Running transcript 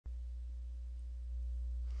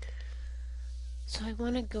So I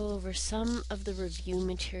want to go over some of the review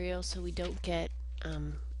material so we don't get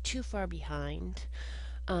too far behind.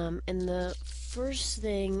 And the first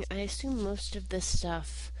thing, I assume most of the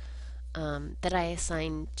stuff that I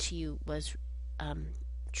assigned to you was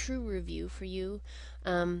true review for you.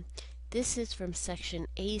 Um, this is from section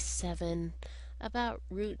A7 about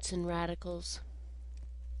roots and radicals.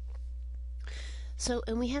 So,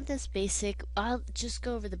 and we have this basic, I'll just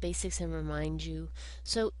go over the basics and remind you.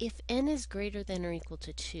 So, if n is greater than or equal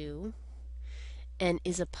to 2 and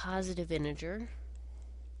is a positive integer,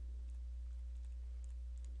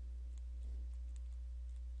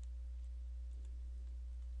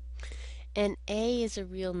 and a is a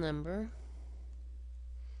real number,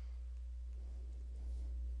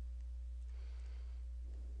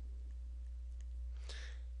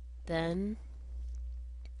 then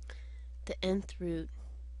the nth root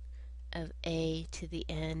of a to the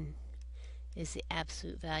n is the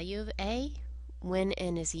absolute value of a when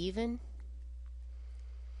n is even,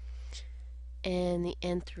 and the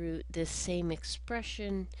nth root, this same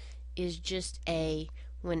expression, is just a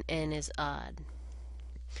when n is odd.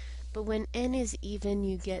 But when n is even,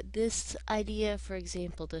 you get this idea. For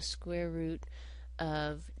example, the square root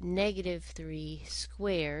of -3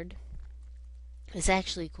 squared is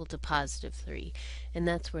actually equal to +3, and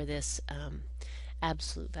that's where this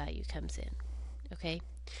absolute value comes in. Okay,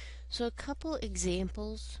 so a couple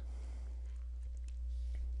examples.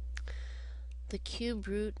 The cube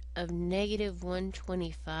root of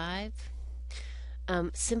 -125.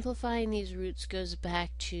 Simplifying these roots goes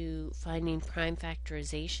back to finding prime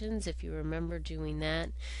factorizations, if you remember doing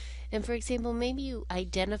that. And for example, maybe you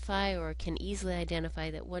identify or can easily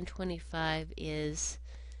identify that 125 is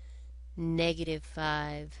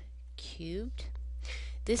 -5 cubed.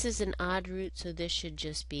 This is an odd root, so this should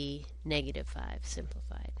just be -5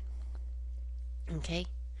 simplified. Okay?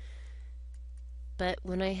 But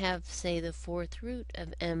when I have, say, the fourth root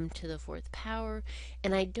of m to the fourth power,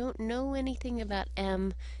 and I don't know anything about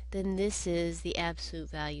m, then this is the absolute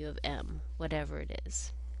value of m, whatever it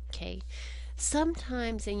is. Okay?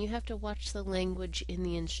 Sometimes, and you have to watch the language in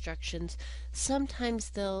the instructions, sometimes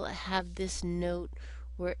they'll have this note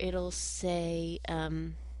where it'll say,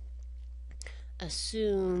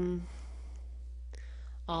 assume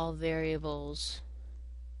all variables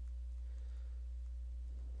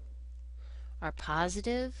are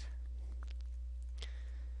positive.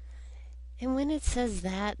 And when it says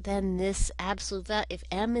that, then this absolute value, if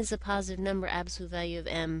m is a positive number, absolute value of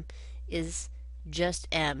m is just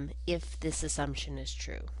m if this assumption is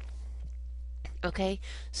true. Okay,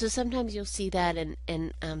 so sometimes you'll see that, and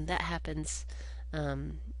that happens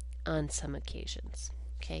on some occasions.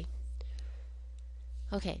 Okay.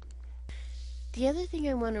 Okay. The other thing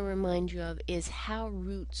I want to remind you of is how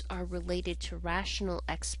roots are related to rational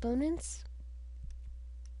exponents.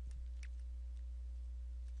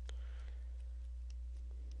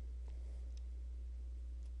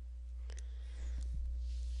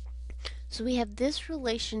 So we have this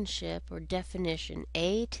relationship or definition,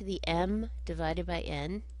 a to the m divided by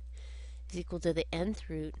n is equal to the nth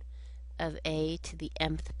root of a to the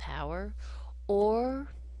mth power,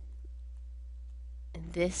 or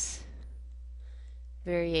this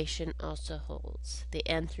variation also holds, the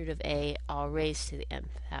nth root of a all raised to the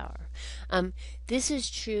mth power. This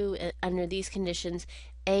is true under these conditions.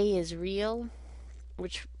 A is real,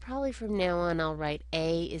 which probably from now on I'll write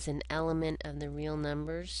a is an element of the real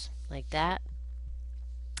numbers, like that.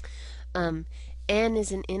 N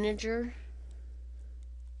is an integer.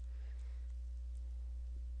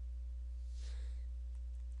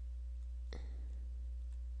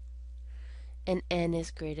 And n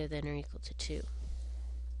is greater than or equal to 2.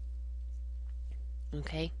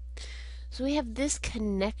 Okay? So we have this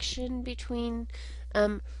connection between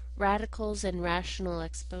radicals and rational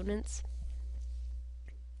exponents.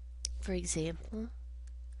 For example,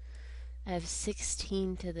 I have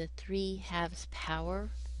 16 to the 3/2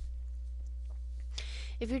 power.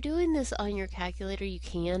 If you're doing this on your calculator, you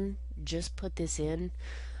can just put this in.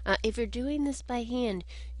 If you're doing this by hand,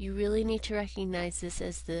 you really need to recognize this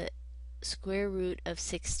as the square root of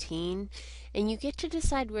 16, and you get to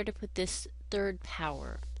decide where to put this third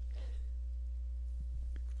power.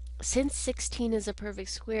 Since 16 is a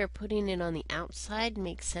perfect square, putting it on the outside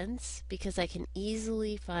makes sense because I can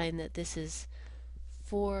easily find that this is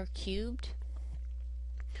 4 cubed,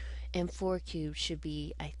 and 4 cubed should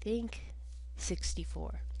be, I think,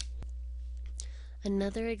 64.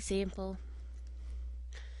 Another example,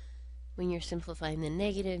 when you're simplifying the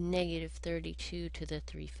 -32 to the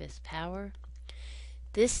 3/5 power.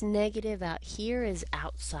 This negative out here is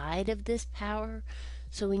outside of this power,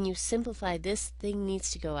 so when you simplify, this thing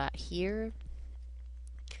needs to go out here.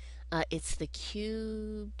 It's the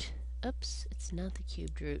cubed, oops, it's not the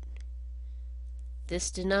cubed root. This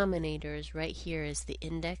denominator is right here is the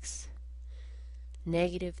index,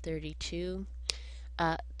 negative 32.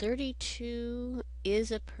 32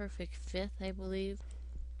 is a perfect fifth, I believe.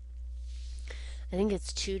 I think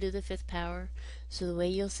it's 2 to the 5th power. So the way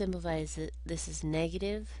you'll simplify is that this is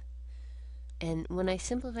negative. And when I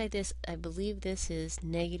simplify this, I believe this is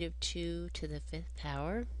negative 2 to the 5th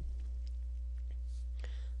power.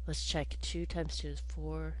 Let's check. 2 times 2 is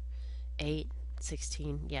 4, 8,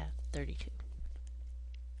 16, yeah, 32.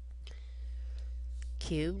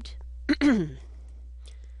 Cubed.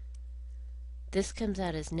 This comes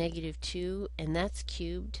out as negative 2, and that's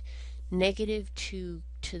cubed. Negative 2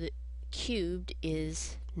 to the cubed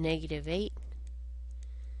is negative 8,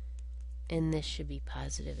 and this should be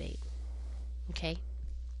positive 8. Okay?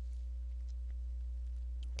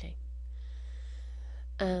 Okay.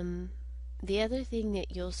 The other thing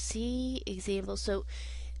that you'll see examples, so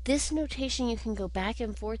this notation you can go back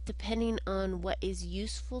and forth depending on what is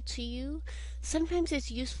useful to you. Sometimes it's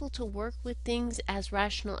useful to work with things as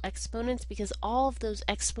rational exponents because all of those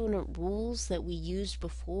exponent rules that we used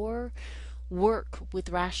before work with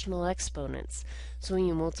rational exponents. So when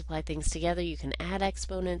you multiply things together, you can add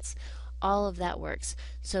exponents. All of that works.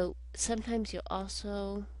 So sometimes you'll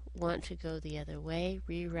also want to go the other way,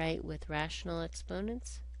 rewrite with rational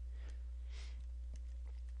exponents.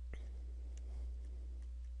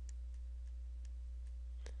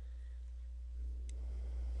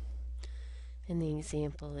 And the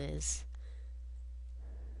example is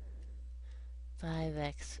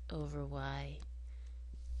 5x over y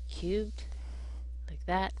cubed, like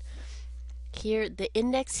that. Here, the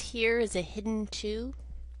index here is a hidden 2.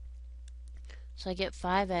 So I get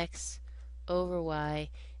 5x over y,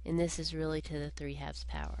 and this is really to the 3/2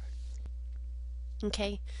 power.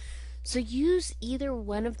 Okay, so use either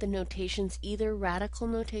one of the notations, either radical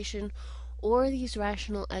notation or these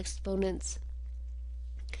rational exponents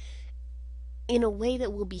in a way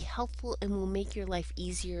that will be helpful and will make your life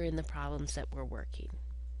easier in the problems that we're working.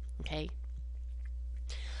 Okay?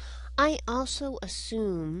 I also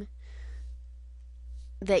assume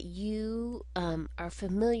that you are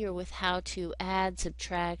familiar with how to add,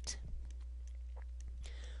 subtract,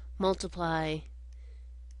 multiply,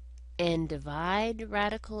 and divide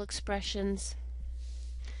radical expressions.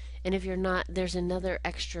 And if you're not, there's another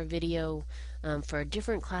extra video for a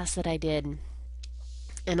different class that I did,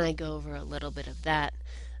 and I go over a little bit of that.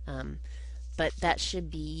 But that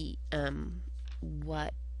should be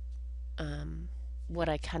what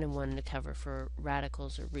I kind of wanted to cover for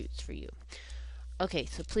radicals or roots for you. Okay,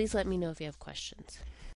 so please let me know if you have questions.